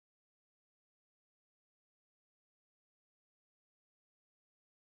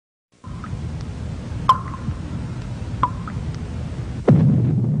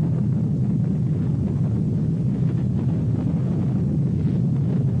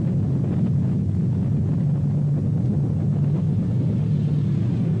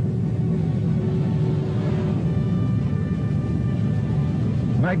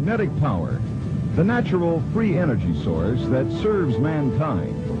magnetic power, the natural free energy source that serves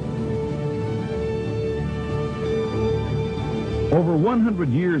mankind. Over 100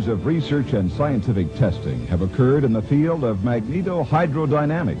 years of research and scientific testing have occurred in the field of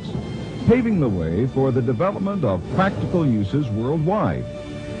magnetohydrodynamics, paving the way for the development of practical uses worldwide.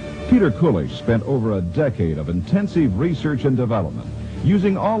 Peter Coolidge spent over a decade of intensive research and development,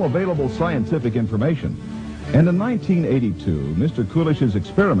 using all available scientific information. And in 1982, Mr. Coolidge's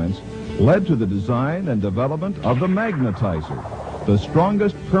experiments led to the design and development of the Magnetizer, the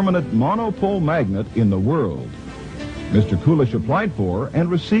strongest permanent monopole magnet in the world. Mr. Coolidge applied for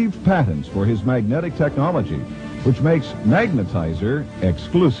and received patents for his magnetic technology, which makes Magnetizer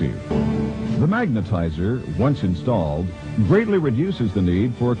exclusive. The Magnetizer, once installed, greatly reduces the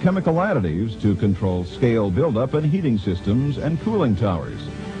need for chemical additives to control scale buildup in heating systems and cooling towers,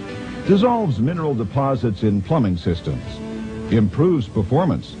 dissolves mineral deposits in plumbing systems, improves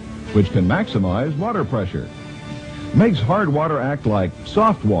performance, which can maximize water pressure, makes hard water act like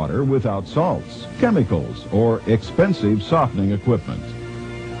soft water without salts, chemicals, or expensive softening equipment.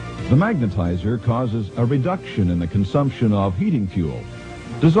 The Magnetizer causes a reduction in the consumption of heating fuel,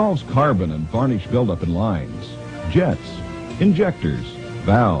 dissolves carbon and varnish buildup in lines, jets, injectors,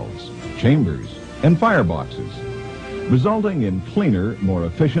 valves, chambers, and fireboxes, resulting in cleaner, more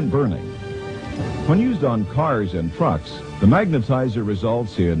efficient burning. When used on cars and trucks, the Magnetizer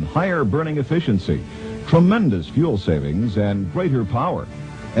results in higher burning efficiency, tremendous fuel savings, and greater power,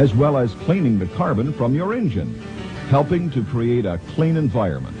 as well as cleaning the carbon from your engine, helping to create a clean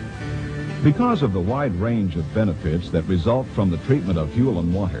environment. Because of the wide range of benefits that result from the treatment of fuel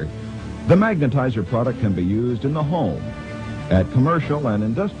and water, the Magnetizer product can be used in the home, at commercial and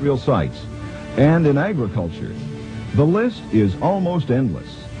industrial sites, and in agriculture. The list is almost endless.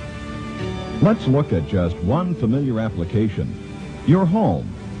 Let's look at just one familiar application, your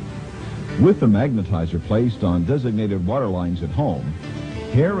home. With the Magnetizer placed on designated water lines at home,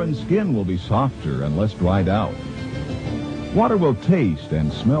 hair and skin will be softer and less dried out. Water will taste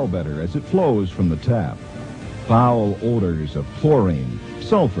and smell better as it flows from the tap. Foul odors of chlorine,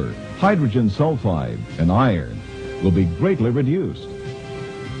 sulfur, hydrogen sulfide, and iron will be greatly reduced.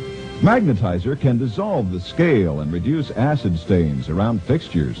 Magnetizer can dissolve the scale and reduce acid stains around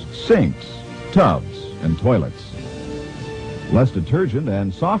fixtures, sinks, tubs, and toilets. Less detergent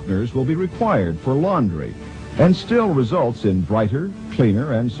and softeners will be required for laundry, and still results in brighter,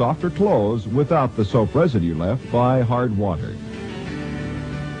 cleaner, and softer clothes without the soap residue left by hard water.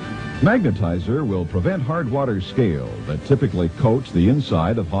 Magnetizer will prevent hard water scale that typically coats the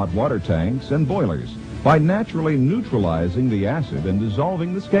inside of hot water tanks and boilers by naturally neutralizing the acid and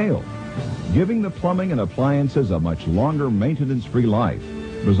dissolving the scale, giving the plumbing and appliances a much longer maintenance-free life,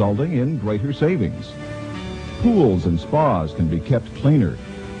 resulting in greater savings. Pools and spas can be kept cleaner,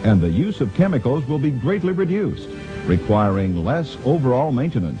 and the use of chemicals will be greatly reduced, requiring less overall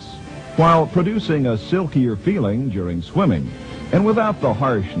maintenance, while producing a silkier feeling during swimming and without the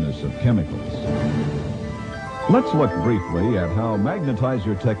harshness of chemicals. Let's look briefly at how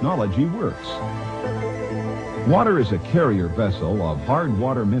Magnetizer technology works. Water is a carrier vessel of hard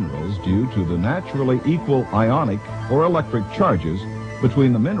water minerals due to the naturally equal ionic or electric charges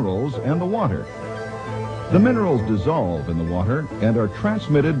between the minerals and the water. The minerals dissolve in the water and are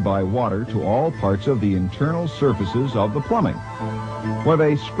transmitted by water to all parts of the internal surfaces of the plumbing, where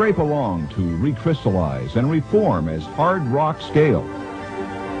they scrape along to recrystallize and reform as hard rock scale.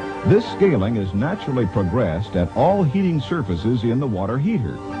 This scaling is naturally progressed at all heating surfaces in the water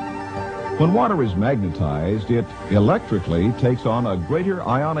heater. When water is magnetized, it electrically takes on a greater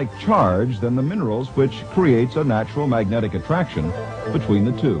ionic charge than the minerals, which creates a natural magnetic attraction between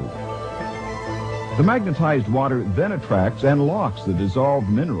the two. The magnetized water then attracts and locks the dissolved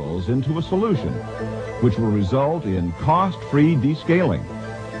minerals into a solution, which will result in cost-free descaling.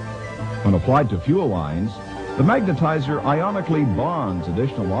 When applied to fuel lines, the Magnetizer ionically bonds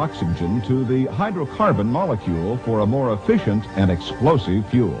additional oxygen to the hydrocarbon molecule for a more efficient and explosive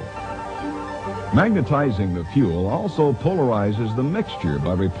fuel. Magnetizing the fuel also polarizes the mixture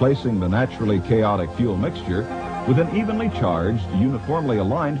by replacing the naturally chaotic fuel mixture with an evenly charged, uniformly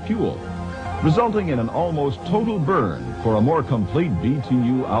aligned fuel, resulting in an almost total burn for a more complete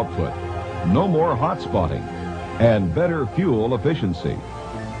BTU output, no more hot spotting, and better fuel efficiency.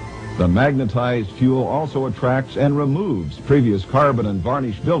 The magnetized fuel also attracts and removes previous carbon and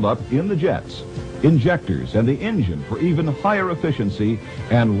varnish buildup in the jets, injectors, and the engine for even higher efficiency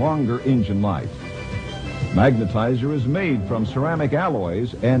and longer engine life. Magnetizer is made from ceramic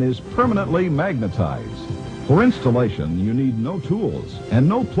alloys and is permanently magnetized. For installation, you need no tools and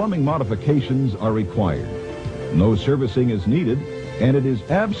no plumbing modifications are required. No servicing is needed, and it is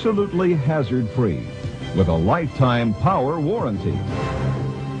absolutely hazard-free with a lifetime power warranty.